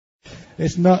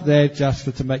It's not there just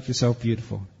to make yourself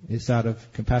beautiful. It's out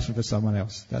of compassion for someone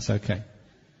else. That's okay.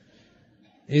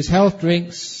 Is health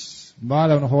drinks,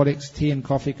 Milo and Horlicks, tea and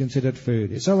coffee considered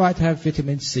food? It's all right to have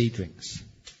vitamin C drinks.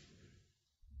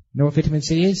 You know what vitamin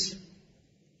C is?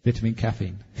 Vitamin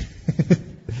caffeine.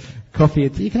 Coffee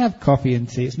and tea. You can have coffee and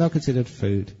tea. It's not considered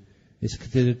food. It's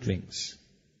considered drinks.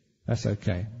 That's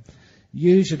okay.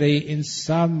 Usually in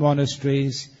some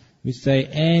monasteries we say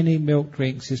any milk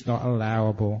drinks is not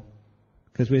allowable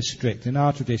because we're strict. In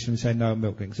our tradition we say no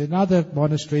milk drinks. In other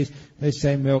monasteries they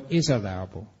say milk is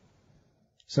allowable.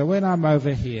 So when I'm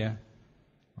over here,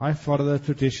 I follow the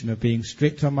tradition of being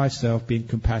strict on myself, being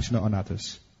compassionate on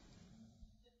others.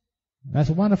 That's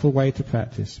a wonderful way to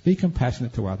practice. Be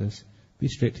compassionate to others. Be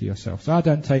strict to yourself. So I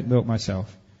don't take milk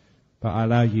myself, but I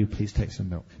allow you, please take some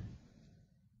milk.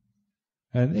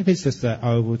 And if it's just that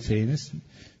Ovaltine,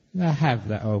 have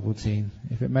that Ovaltine.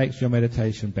 If it makes your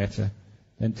meditation better,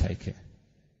 then take it.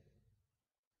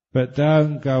 But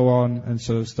don't go on and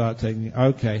sort of start taking,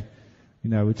 okay,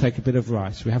 we take a bit of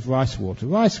rice. We have rice water.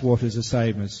 Rice water is the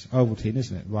same as Ovaltine,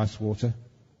 isn't it? Rice water.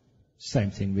 Same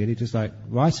thing really, just like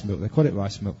rice milk. They call it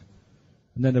rice milk.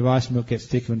 And then the rice milk gets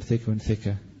thicker and thicker and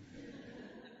thicker.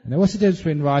 Now what's the difference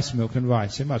between rice milk and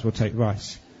rice? You might as well take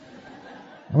rice.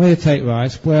 And when you take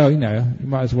rice, well, you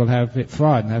might as well have it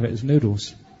fried and have it as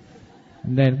noodles.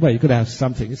 And then, well, you've got to have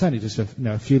something. It's only just a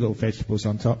few little vegetables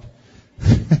on top.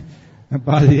 And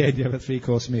by the end you have a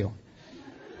 3-course meal.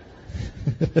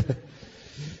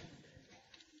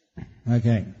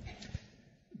 Okay.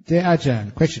 Dear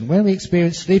Ajahn, question. When we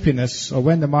experience sleepiness or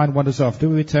when the mind wanders off, do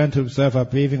we return to observe our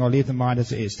breathing or leave the mind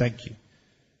as it is? Thank you.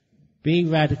 Be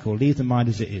radical. Leave the mind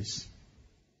as it is.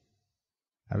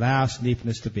 Allow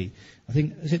sleepiness to be.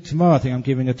 Tomorrow I'm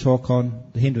giving a talk on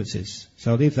the hindrances.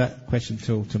 So I'll leave that question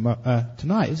till tomorrow.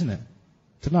 Tonight, isn't it?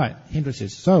 Tonight,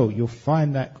 hindrances. So you'll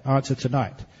find that answer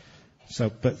tonight.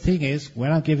 But thing is,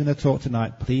 when I'm giving the talk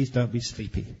tonight, please don't be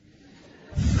sleepy.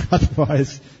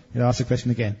 Otherwise, you'll ask the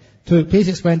question again. 2, please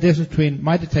explain the difference between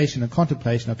meditation and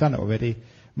contemplation. I've done it already.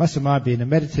 Must the mind be in a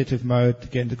meditative mode to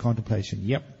get into contemplation?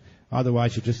 Yep.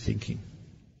 Otherwise, you're just thinking.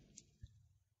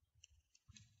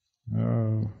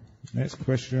 Next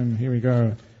question. Here we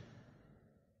go.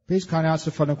 Please kindly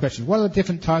answer the following question. What are the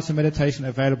different types of meditation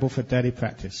available for daily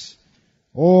practice?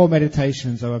 All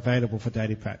meditations are available for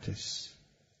daily practice.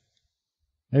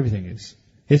 Everything is.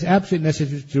 It's absolutely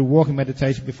necessary to do walking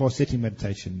meditation before sitting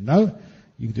meditation. No.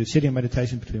 You can do sitting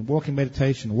meditation between walking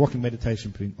meditation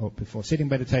before sitting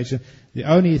meditation. The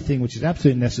only thing which is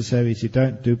absolutely necessary is you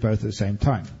don't do both at the same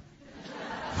time.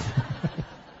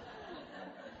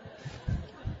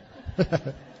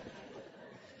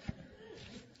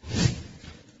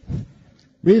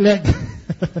 We let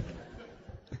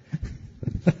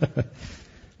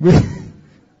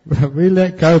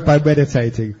go by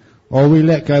meditating, or we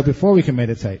let go before we can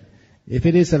meditate. If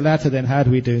it is the latter, then how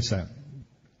do we do so?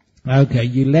 Okay,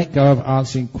 you let go of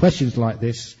answering questions like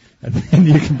this, and then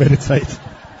you can meditate.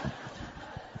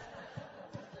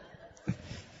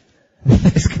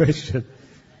 Next question.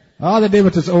 Are the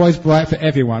nibbas always bright for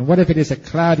everyone? What if it is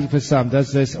cloudy for some?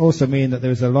 Does this also mean that there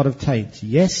is a lot of taint?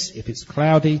 Yes, if it's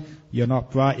cloudy, you're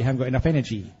not bright, you haven't got enough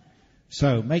energy.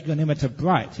 So make your nimitta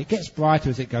bright. It gets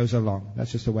brighter as it goes along.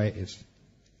 That's just the way it is.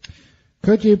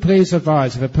 Could you please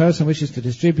advise if a person wishes to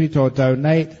distribute or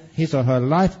donate his or her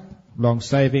lifelong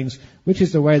savings, which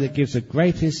is the way that gives the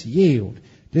greatest yield?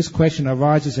 This question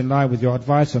arises in line with your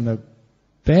advice on the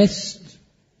best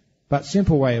but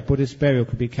simple way a Buddhist burial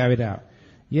could be carried out.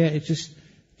 Yeah, it's just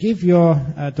give your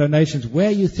donations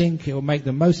where you think it will make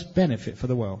the most benefit for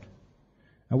the world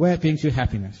and where it brings you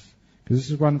happiness. Because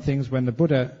this is one of the things when the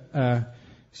Buddha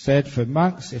said for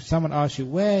monks, if someone asks you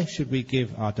where should we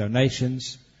give our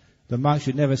donations, the monk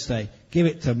should never say, give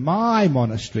it to my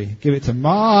monastery, give it to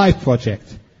my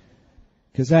project,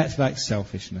 because that's like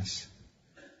selfishness.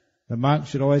 The monk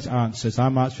should always answer, as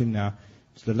I'm answering now,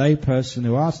 to the lay person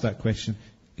who asked that question,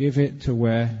 give it to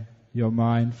where your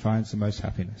mind finds the most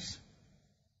happiness.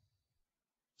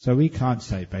 So we can't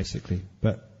say, basically,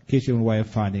 but gives you a way of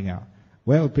finding out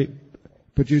where it will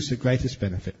produce the greatest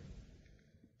benefit.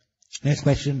 Next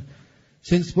question.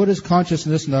 Since Buddha's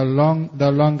consciousness no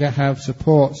longer have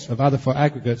supports of other four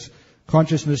aggregates,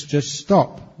 consciousness just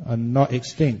stop and not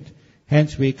extinct.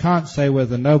 Hence we can't say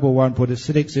whether the Noble One Buddha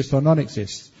still exists or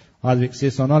non-exists, either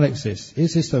exists or non-exists.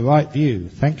 Is this the right view?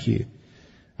 Thank you.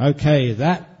 Okay,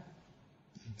 that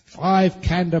 5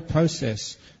 khandha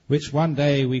process, which one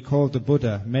day we called the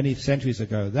Buddha many centuries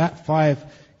ago, that 5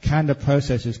 khandha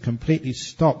process is completely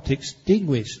stopped,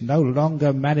 extinguished, no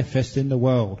longer manifest in the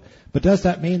world. But does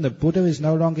that mean the Buddha is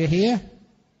no longer here?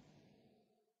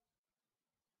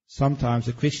 Sometimes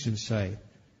the Christians say,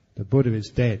 the Buddha is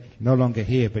dead, no longer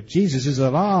here, but Jesus is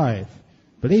alive.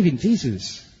 Believe in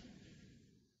Jesus.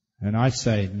 And I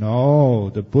say, no,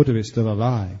 the Buddha is still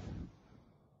alive.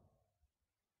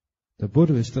 The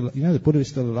Buddha is still, the Buddha is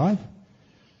still alive?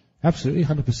 Absolutely,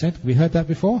 100%. Have we heard that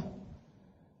before?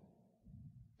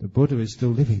 The Buddha is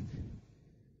still living.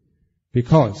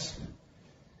 Because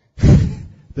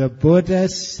the Buddha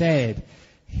said,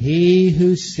 he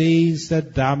who sees the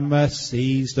Dhamma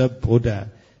sees the Buddha.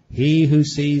 He who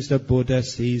sees the Buddha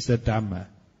sees the Dhamma.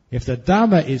 If the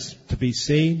Dhamma is to be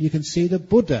seen, you can see the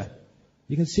Buddha.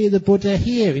 You can see the Buddha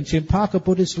here in Chimpaka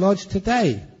Buddhist Lodge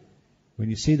today. When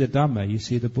you see the Dhamma, you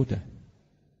see the Buddha.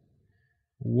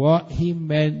 What he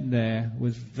meant there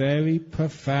was very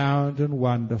profound and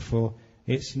wonderful.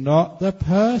 It's not the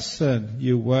person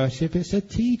you worship, it's the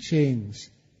teachings.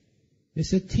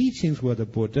 It's the teachings were the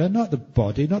Buddha, not the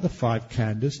body, not the 5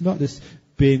 khandhas, not this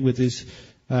being with his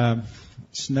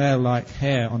snail-like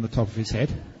hair on the top of his head.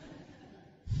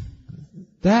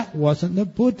 That wasn't the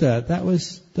Buddha, that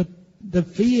was the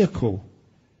vehicle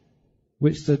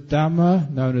which the Dhamma,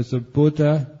 known as the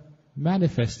Buddha,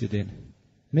 manifested in.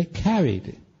 And it carried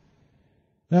it.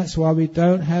 That's why we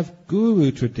don't have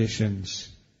guru traditions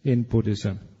in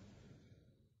Buddhism.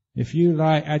 If you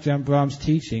like Ajahn Brahm's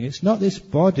teaching, it's not this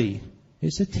body,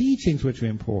 it's the teachings which are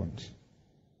important.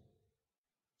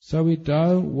 So we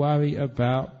don't worry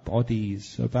about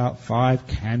bodies, about 5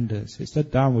 khandhas. It's the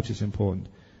Dhamma which is important.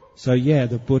 So yeah,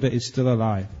 the Buddha is still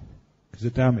alive, because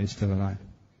the Dhamma is still alive.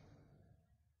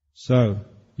 So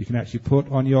you can actually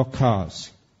put on your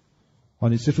cars,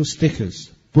 on these little stickers,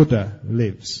 Buddha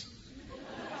lives.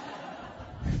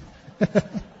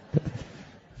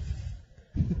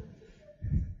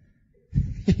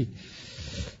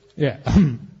 Yeah.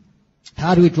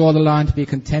 How do we draw the line to be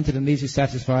contented and easily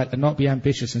satisfied and not be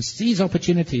ambitious and seize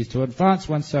opportunities to advance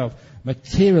oneself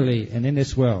materially and in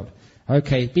this world?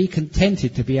 Okay, be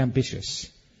contented to be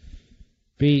ambitious.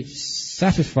 Be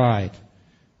satisfied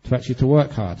to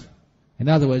work hard. In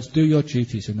other words, do your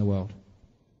duties in the world.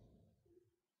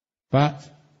 But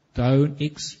don't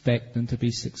expect them to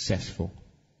be successful.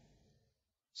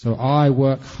 So I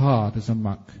work hard as a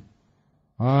monk.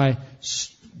 I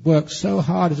work so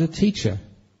hard as a teacher,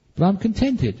 but I'm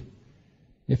contented.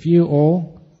 If you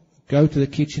all go to the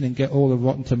kitchen and get all the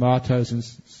rotten tomatoes and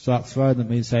start throwing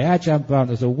them and say, Ajahn Brahm,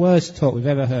 that's the worst talk we've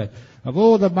ever heard. Of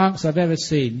all the monks I've ever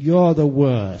seen, you're the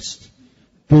worst.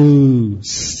 Boo.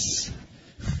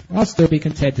 I'll still be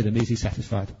contented and easily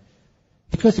satisfied.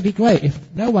 Because it'd be great if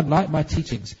no one liked my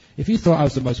teachings. If you thought I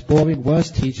was the most boring,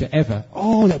 worst teacher ever,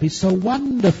 oh, that'd be so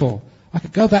wonderful. I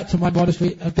could go back to my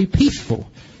monastery and be peaceful.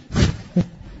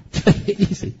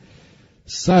 Easy.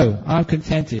 So, I'm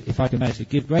contented. If I can manage to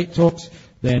give great talks,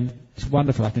 then it's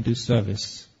wonderful. I can do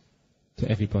service to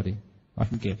everybody. I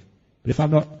can give. But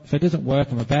if it doesn't work,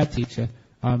 I'm a bad teacher,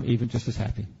 I'm even just as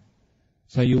happy.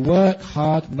 So you work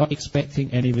hard, not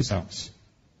expecting any results.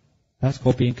 That's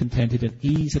called being contented and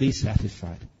easily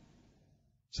satisfied.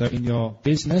 So in your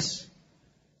business,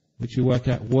 which you work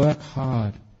at, work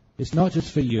hard. It's not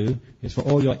just for you, it's for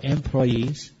all your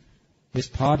employees. It's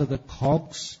part of the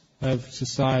cogs of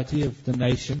society, of the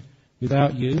nation.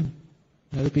 Without you,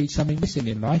 there'd be something missing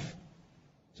in life.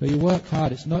 So you work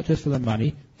hard. It's not just for the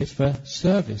money, it's for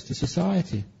service to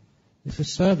society. It's for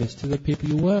service to the people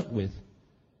you work with.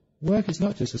 Work is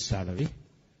not just a salary.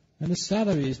 And the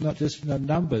salary is not just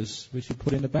numbers which you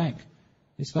put in the bank.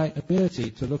 It's like ability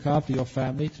to look after your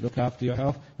family, to look after your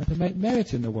health, and to make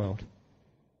merit in the world.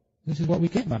 This is what we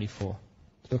get money for.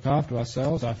 To look after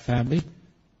ourselves, our family,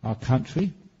 our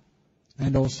country,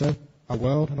 and also our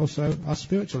world, and also our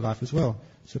spiritual life as well,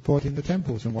 supporting the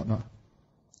temples and whatnot.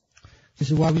 This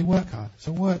is why we work hard.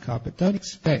 So work hard, but don't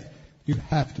expect you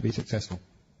have to be successful.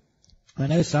 I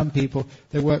know some people,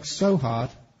 they work so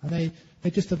hard, and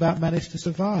they just about manage to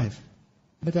survive.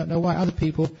 They don't know why. Other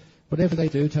people, whatever they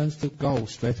do turns to gold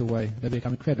straight away. They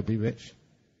become incredibly rich.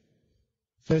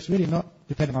 So it's really not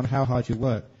depending on how hard you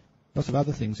work. Lots of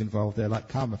other things involved there, like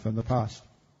karma from the past.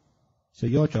 So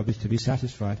your job is to be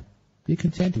satisfied. Be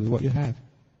contented with what you have.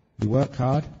 You work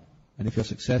hard, and if you're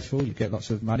successful, you get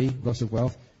lots of money, lots of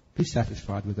wealth. Be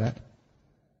satisfied with that.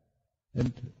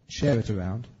 And share it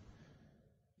around.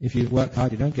 If you work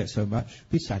hard, you don't get so much.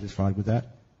 Be satisfied with that.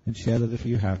 And share the little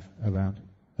you have around.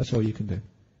 That's all you can do.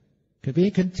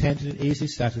 Being contented and easily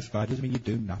satisfied doesn't mean you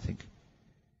do nothing.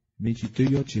 It means you do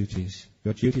your duties.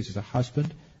 Your duties as a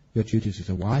husband, your duties as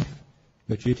a wife,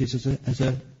 your duties as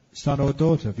a son or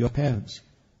daughter of your parents.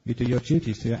 You do your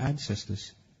duties to your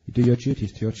ancestors. You do your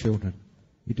duties to your children.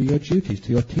 You do your duties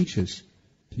to your teachers,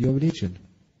 to your religion.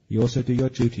 You also do your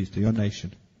duties to your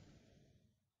nation.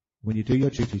 When you do your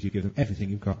duties, you give them everything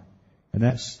you've got. And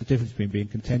that's the difference between being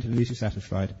content and easily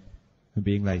satisfied and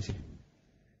being lazy.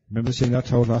 Remember the thing I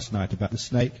told last night about the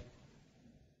snake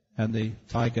and the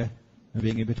tiger and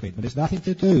being in between? When there's nothing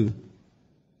to do,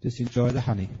 just enjoy the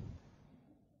honey.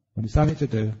 When there's something to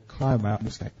do, climb out and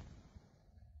escape.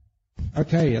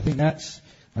 Okay, I think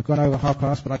I've gone over half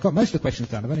past, but I've got most of the questions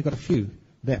done. I've only got a few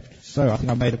left. So I think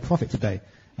I made a profit today.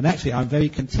 And actually, I'm very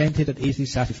contented and easily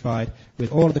satisfied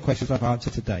with all of the questions I've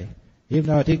answered today. Even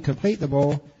though I didn't complete them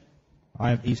all,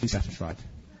 I am easily satisfied.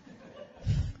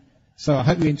 So I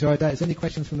hope you enjoyed that. Is there any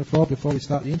questions from the floor before we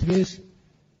start the interviews?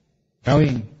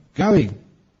 Going,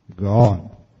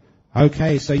 gone.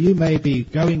 Okay, so you may be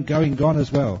going, gone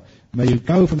as well. May you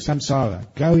go from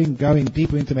samsara, going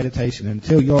deeper into meditation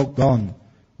until you're gone,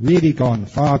 really gone,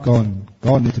 far gone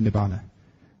into nibbana.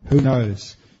 Who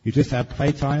knows? You just had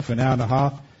playtime for an hour and a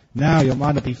half. Now your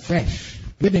mind will be fresh,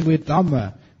 living with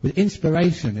Dhamma, with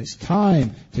inspiration. It's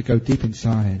time to go deep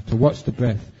inside, to watch the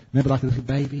breath. Remember, like a little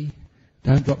baby?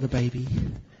 Don't drop the baby.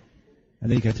 And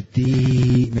then you go to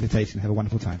deep meditation. Have a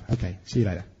wonderful time. Okay, see you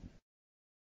later.